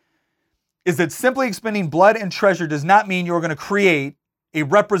 is that simply expending blood and treasure does not mean you're going to create a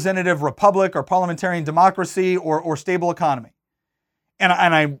representative republic or parliamentarian democracy or stable economy. And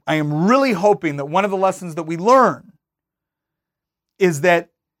I am really hoping that one of the lessons that we learn is that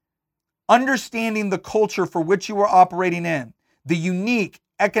understanding the culture for which you are operating in, the unique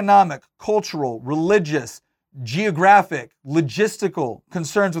economic, cultural, religious, geographic, logistical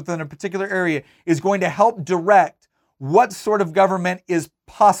concerns within a particular area is going to help direct what sort of government is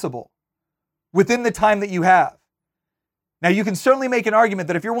possible within the time that you have. Now, you can certainly make an argument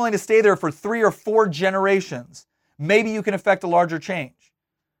that if you're willing to stay there for 3 or 4 generations, maybe you can affect a larger change.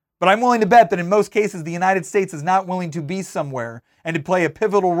 But I'm willing to bet that in most cases, the United States is not willing to be somewhere and to play a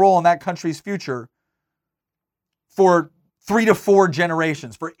pivotal role in that country's future for 3 to 4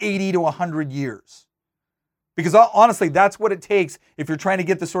 generations, for 80 to 100 years. Because honestly, that's what it takes if you're trying to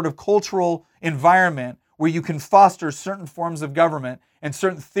get the sort of cultural environment where you can foster certain forms of government and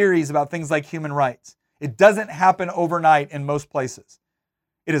certain theories about things like human rights. It doesn't happen overnight in most places.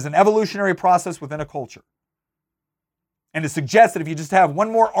 It is an evolutionary process within a culture. And to suggest that if you just have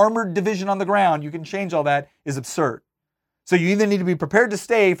one more armored division on the ground, you can change all that is absurd. So you either need to be prepared to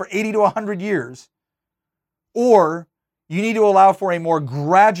stay for 80 to 100 years, or you need to allow for a more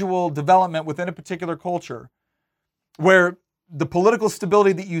gradual development within a particular culture where the political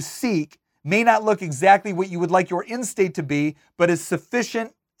stability that you seek may not look exactly what you would like your end state to be, but is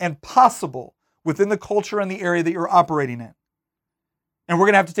sufficient and possible within the culture and the area that you're operating in. And we're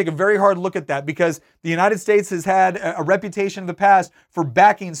going to have to take a very hard look at that, because the United States has had a reputation in the past for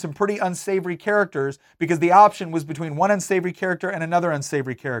backing some pretty unsavory characters, because the option was between one unsavory character and another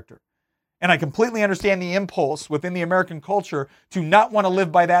unsavory character. And I completely understand the impulse within the American culture to not want to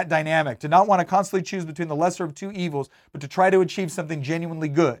live by that dynamic, to not want to constantly choose between the lesser of two evils, but to try to achieve something genuinely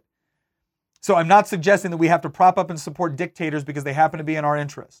good. So I'm not suggesting that we have to prop up and support dictators because they happen to be in our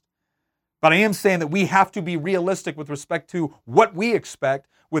interest. But I am saying that we have to be realistic with respect to what we expect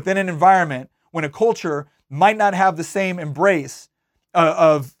within an environment when a culture might not have the same embrace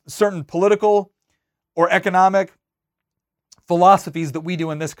of certain political or economic philosophies that we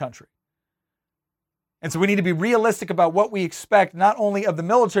do in this country. And so we need to be realistic about what we expect, not only of the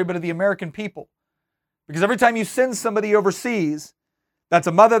military, but of the American people. Because every time you send somebody overseas, that's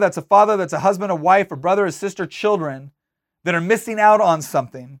a mother, that's a father, that's a husband, a wife, a brother, a sister, children that are missing out on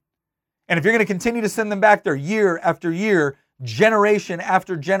something. And if you're going to continue to send them back there year after year, generation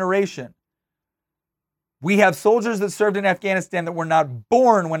after generation, we have soldiers that served in Afghanistan that were not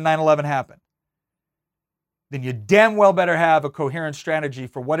born when 9/11 happened. Then you damn well better have a coherent strategy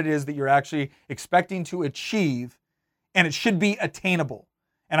for what it is that you're actually expecting to achieve, and it should be attainable.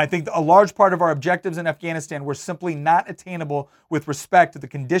 And I think a large part of our objectives in Afghanistan were simply not attainable with respect to the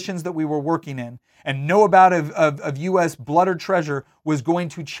conditions that we were working in, and no amount of U.S. blood or treasure was going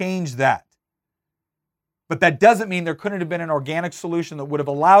to change that. But that doesn't mean there couldn't have been an organic solution that would have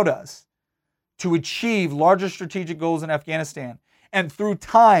allowed us to achieve larger strategic goals in Afghanistan, and through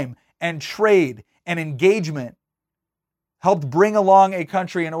time and trade and engagement helped bring along a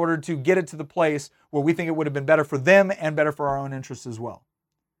country in order to get it to the place where we think it would have been better for them and better for our own interests as well.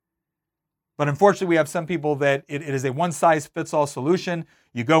 But unfortunately, we have some people that it is a one-size-fits-all solution.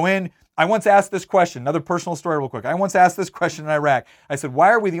 You go in. I once asked this question, another personal story real quick. I once asked this question in Iraq. I said, why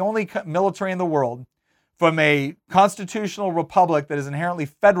are we the only military in the world from a constitutional republic that is inherently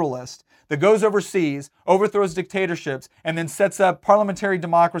federalist that goes overseas, overthrows dictatorships, and then sets up parliamentary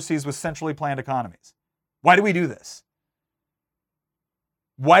democracies with centrally planned economies? Why do we do this?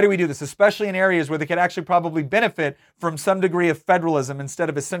 Why do we do this? Especially in areas where they could actually probably benefit from some degree of federalism instead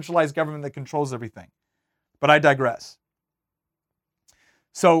of a centralized government that controls everything. But I digress.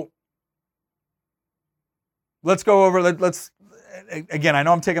 So let's go over, again, I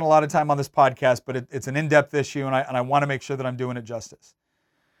know I'm taking a lot of time on this podcast, but it's an in-depth issue, and I want to make sure that I'm doing it justice.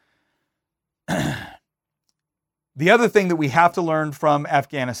 The other thing that we have to learn from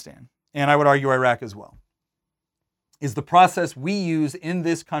Afghanistan, and I would argue Iraq as well, is the process we use in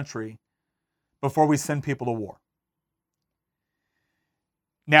this country before we send people to war.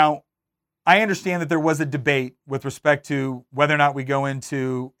 Now, I understand that there was a debate with respect to whether or not we go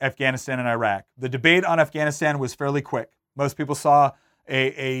into Afghanistan and Iraq. The debate on Afghanistan was fairly quick. Most people saw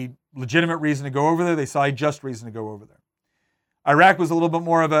a legitimate reason to go over there. They saw a just reason to go over there. Iraq was a little bit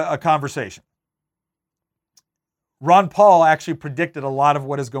more of a conversation. Ron Paul actually predicted a lot of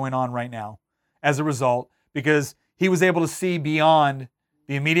what is going on right now as a result, because he was able to see beyond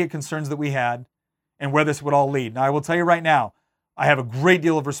the immediate concerns that we had and where this would all lead. Now, I will tell you right now, I have a great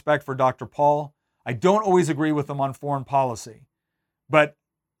deal of respect for Dr. Paul. I don't always agree with him on foreign policy, but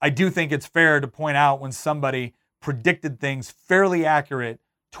I do think it's fair to point out when somebody predicted things fairly accurate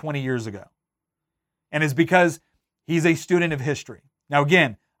 20 years ago. And it's because he's a student of history. Now,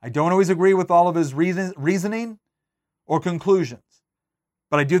 again, I don't always agree with all of his reasoning or conclusions,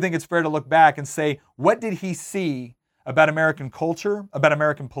 but I do think it's fair to look back and say, what did he see about American culture, about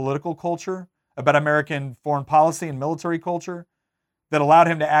American political culture, about American foreign policy and military culture that allowed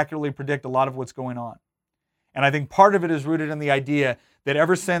him to accurately predict a lot of what's going on? And I think part of it is rooted in the idea that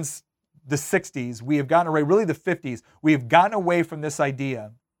ever since the 60s, we have gotten away, really the 50s, we have gotten away from this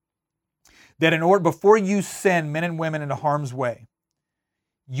idea that in order, before you send men and women into harm's way,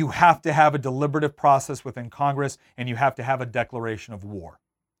 you have to have a deliberative process within Congress, and you have to have a declaration of war.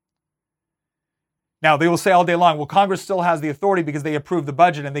 Now, they will say all day long, well, Congress still has the authority because they approve the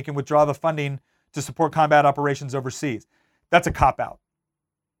budget and they can withdraw the funding to support combat operations overseas. That's a cop-out.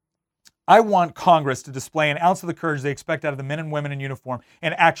 I want Congress to display an ounce of the courage they expect out of the men and women in uniform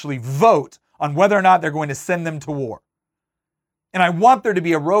and actually vote on whether or not they're going to send them to war. And I want there to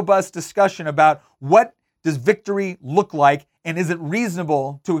be a robust discussion about what does victory look like, and is it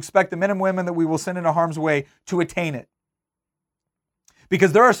reasonable to expect the men and women that we will send into harm's way to attain it?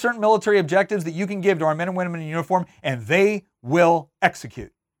 Because there are certain military objectives that you can give to our men and women in uniform, and they will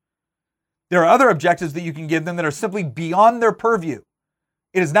execute. There are other objectives that you can give them that are simply beyond their purview,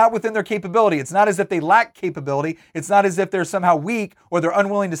 It is not within their capability. It's not as if they lack capability. It's not as if they're somehow weak or they're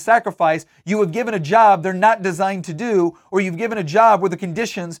unwilling to sacrifice. You have given a job they're not designed to do, or you've given a job where the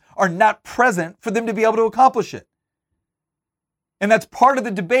conditions are not present for them to be able to accomplish it. And that's part of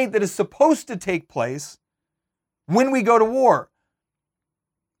the debate that is supposed to take place when we go to war.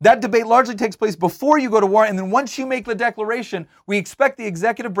 That debate largely takes place before you go to war, and then once you make the declaration, we expect the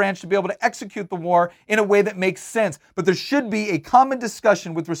executive branch to be able to execute the war in a way that makes sense. But there should be a common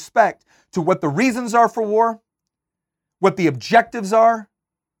discussion with respect to what the reasons are for war, what the objectives are,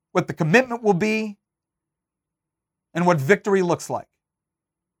 what the commitment will be, and what victory looks like.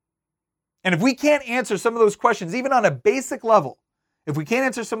 And if we can't answer some of those questions, even on a basic level, if we can't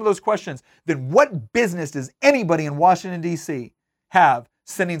answer some of those questions, then what business does anybody in Washington, D.C. have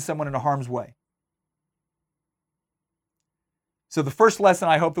sending someone into harm's way? So the first lesson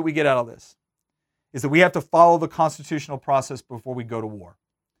I hope that we get out of this is that we have to follow the constitutional process before we go to war.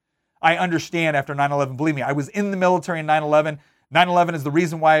 I understand after 9/11, believe me, I was in the military in 9/11. 9/11 is the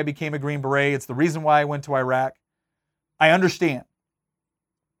reason why I became a Green Beret. It's the reason why I went to Iraq. I understand.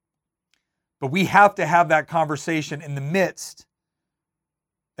 But we have to have that conversation in the midst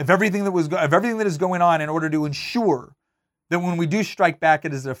of everything that is going on in order to ensure that when we do strike back,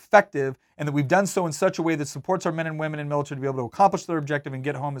 it is effective and that we've done so in such a way that supports our men and women in the military to be able to accomplish their objective and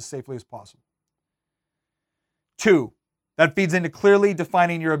get home as safely as possible. 2, that feeds into clearly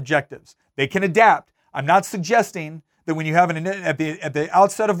defining your objectives. They can adapt. I'm not suggesting that when you have at the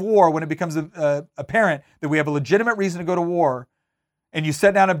outset of war, when it becomes apparent that we have a legitimate reason to go to war, and you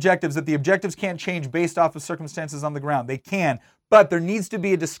set down objectives, that the objectives can't change based off of circumstances on the ground. They can, but there needs to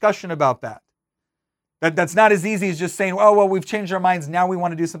be a discussion about that. That's not as easy as just saying, oh, well, we've changed our minds, now we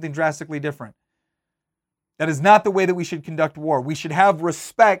want to do something drastically different. That is not the way that we should conduct war. We should have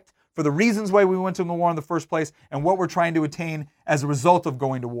respect for the reasons why we went to the war in the first place and what we're trying to attain as a result of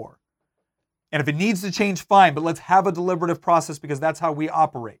going to war. And if it needs to change, fine, but let's have a deliberative process because that's how we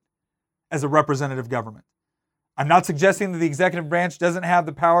operate as a representative government. I'm not suggesting that the executive branch doesn't have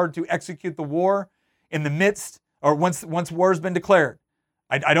the power to execute the war in the midst or once war has been declared.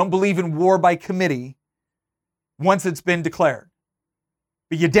 I don't believe in war by committee once it's been declared.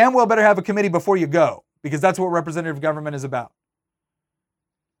 But you damn well better have a committee before you go, because that's what representative government is about.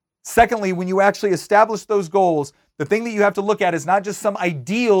 Secondly, when you actually establish those goals, the thing that you have to look at is not just some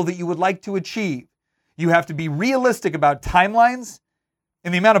ideal that you would like to achieve. You have to be realistic about timelines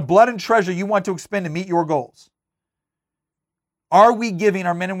and the amount of blood and treasure you want to expend to meet your goals. Are we giving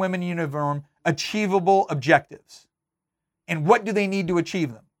our men and women in uniform achievable objectives? And what do they need to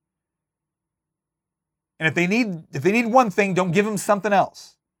achieve them? And if they need one thing, don't give them something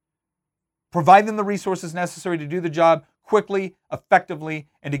else. Provide them the resources necessary to do the job quickly, effectively,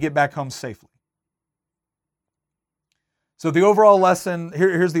 and to get back home safely. So the overall lesson,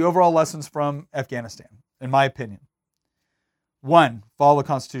 here's the overall lessons from Afghanistan, in my opinion. 1, follow the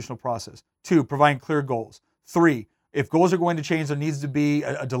constitutional process. 2, provide clear goals. 3, if goals are going to change, there needs to be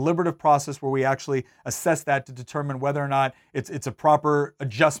a deliberative process where we actually assess that to determine whether or not it's a proper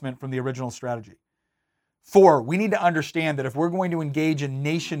adjustment from the original strategy. 4, we need to understand that if we're going to engage in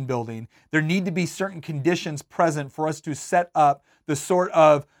nation building, there need to be certain conditions present for us to set up the sort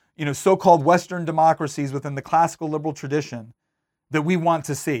of, so-called Western democracies within the classical liberal tradition that we want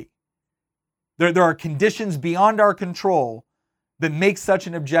to see. There are conditions beyond our control that make such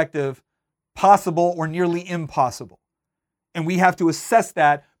an objective possible or nearly impossible. And we have to assess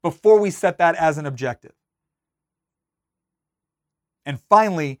that before we set that as an objective. And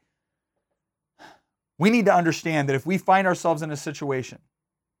finally, we need to understand that if we find ourselves in a situation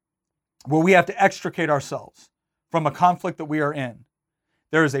where we have to extricate ourselves from a conflict that we are in,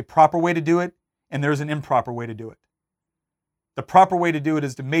 there is a proper way to do it and there is an improper way to do it. The proper way to do it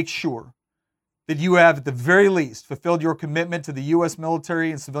is to make sure that you have, at the very least, fulfilled your commitment to the U.S.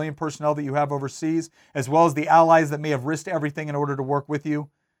 military and civilian personnel that you have overseas, as well as the allies that may have risked everything in order to work with you,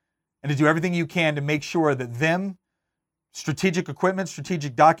 and to do everything you can to make sure that them, strategic equipment,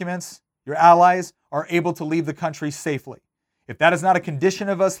 strategic documents, your allies are able to leave the country safely. If that is not a condition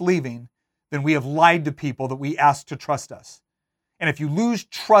of us leaving, then we have lied to people that we ask to trust us. And if you lose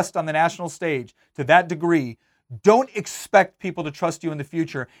trust on the national stage to that degree, don't expect people to trust you in the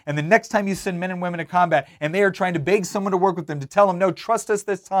future. And the next time you send men and women to combat and they are trying to beg someone to work with them, to tell them, no, trust us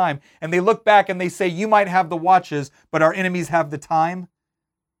this time, and they look back and they say, you might have the watches, but our enemies have the time,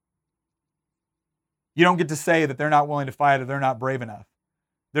 you don't get to say that they're not willing to fight or they're not brave enough.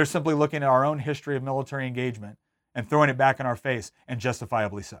 They're simply looking at our own history of military engagement and throwing it back in our face, and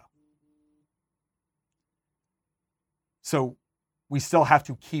justifiably so. So we still have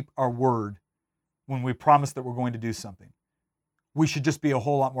to keep our word when we promise that we're going to do something. we should just be a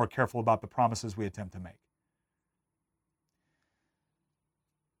whole lot more careful about the promises we attempt to make.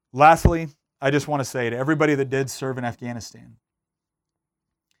 Lastly, I just want to say to everybody that did serve in Afghanistan,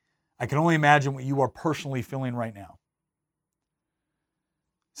 I can only imagine what you are personally feeling right now.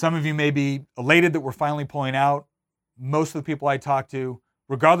 Some of you may be elated that we're finally pulling out. Most of the people I talk to,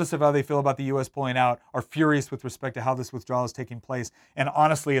 regardless of how they feel about the U.S. pulling out, are furious with respect to how this withdrawal is taking place. And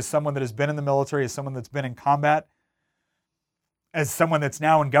honestly, as someone that has been in the military, as someone that's been in combat, as someone that's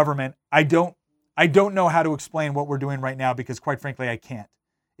now in government, I don't know how to explain what we're doing right now because, quite frankly, I can't.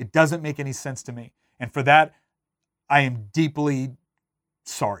 It doesn't make any sense to me. And for that, I am deeply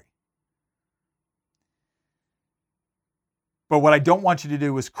sorry. But what I don't want you to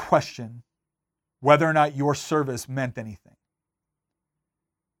do is question whether or not your service meant anything.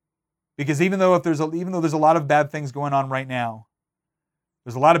 Because even though there's a lot of bad things going on right now,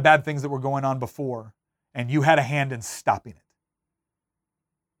 there's a lot of bad things that were going on before, and you had a hand in stopping it.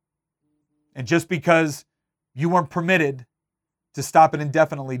 And just because you weren't permitted to stop it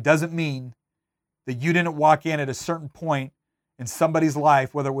indefinitely doesn't mean that you didn't walk in at a certain point in somebody's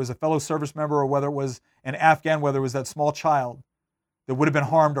life, whether it was a fellow service member or whether it was an Afghan, whether it was that small child that would have been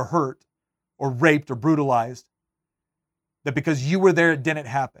harmed or hurt or raped or brutalized, that because you were there, it didn't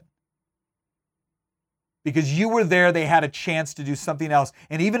happen. Because you were there, they had a chance to do something else.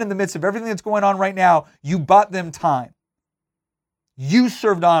 And even in the midst of everything that's going on right now, you bought them time. You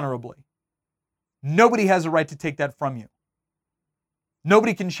served honorably. Nobody has a right to take that from you.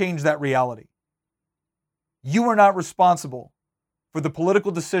 Nobody can change that reality. You are not responsible for the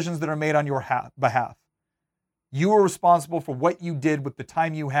political decisions that are made on your behalf. You are responsible for what you did with the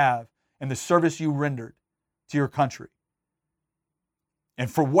time you have and the service you rendered to your country. And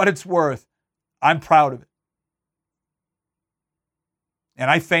for what it's worth, I'm proud of it.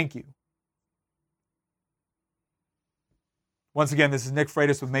 And I thank you. Once again, this is Nick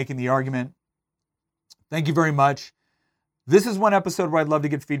Freitas with Making the Argument. Thank you very much. This is one episode where I'd love to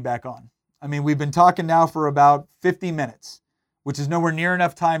get feedback on. I mean, we've been talking now for about 50 minutes, which is nowhere near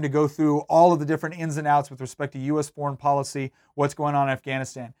enough time to go through all of the different ins and outs with respect to U.S. foreign policy, what's going on in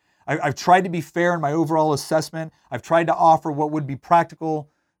Afghanistan. I've tried to be fair in my overall assessment. I've tried to offer what would be practical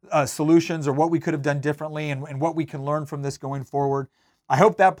solutions or what we could have done differently and what we can learn from this going forward. I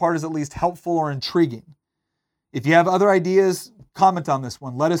hope that part is at least helpful or intriguing. If you have other ideas, comment on this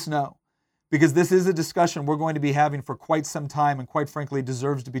one. Let us know. Because this is a discussion we're going to be having for quite some time and quite frankly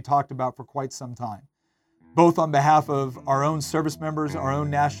deserves to be talked about for quite some time. Both on behalf of our own service members, our own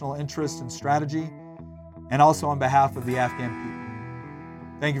national interests and strategy, and also on behalf of the Afghan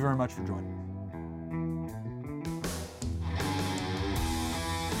people. Thank you very much for joining me.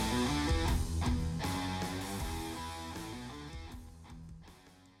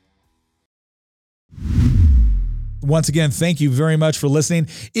 Once again, thank you very much for listening.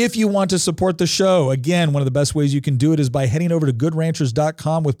 If you want to support the show, again, one of the best ways you can do it is by heading over to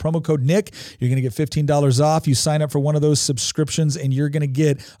goodranchers.com with promo code Nick. You're going to get $15 off. You sign up for one of those subscriptions and you're going to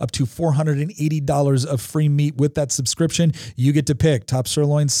get up to $480 of free meat with that subscription. You get to pick top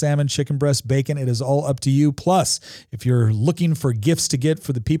sirloin, salmon, chicken breast, bacon. It is all up to you. Plus, if you're looking for gifts to get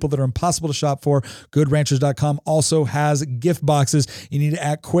for the people that are impossible to shop for, goodranchers.com also has gift boxes. You need to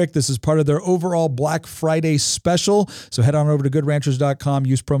act quick. This is part of their overall Black Friday special. So head on over to goodranchers.com,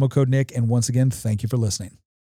 use promo code Nick, and once again, thank you for listening.